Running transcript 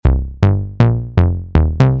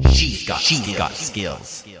got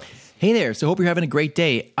skills. Hey there, so hope you're having a great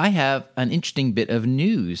day. I have an interesting bit of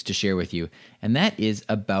news to share with you, and that is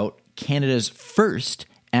about Canada's first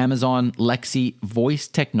Amazon Lexi Voice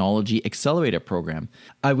Technology Accelerator Program.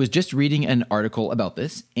 I was just reading an article about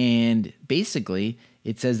this, and basically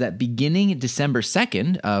it says that beginning December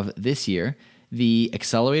 2nd of this year, the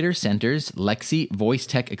Accelerator Center's Lexi Voice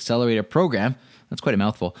Tech Accelerator Program, that's quite a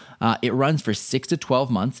mouthful, it runs for 6 to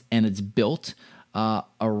 12 months, and it's built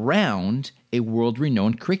around a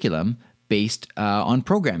world-renowned curriculum based on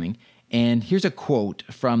programming. And here's a quote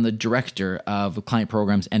from the director of client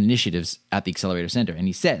programs and initiatives at the Accelerator Center. And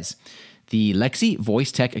he says, "The Lexi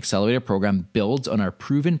Voice Tech Accelerator Program builds on our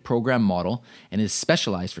proven program model and is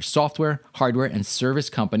specialized for software, hardware, and service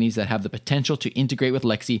companies that have the potential to integrate with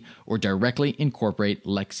Lexi or directly incorporate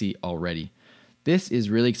Lexi already." This is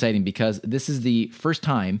really exciting because this is the first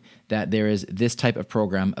time that there is this type of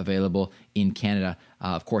program available in Canada,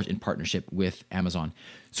 of course, in partnership with Amazon.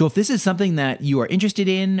 So if this is something that you are interested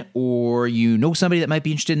in, or you know somebody that might be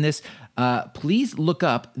interested in this, please look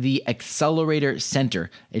up the Accelerator Center.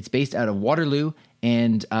 It's based out of Waterloo,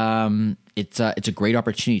 and it's a great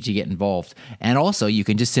opportunity to get involved. And also, you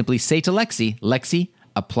can just simply say to Lexi,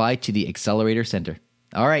 apply to the Accelerator Center.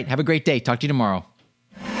 All right, have a great day. Talk to you tomorrow.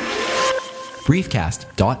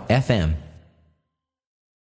 Briefcast.fm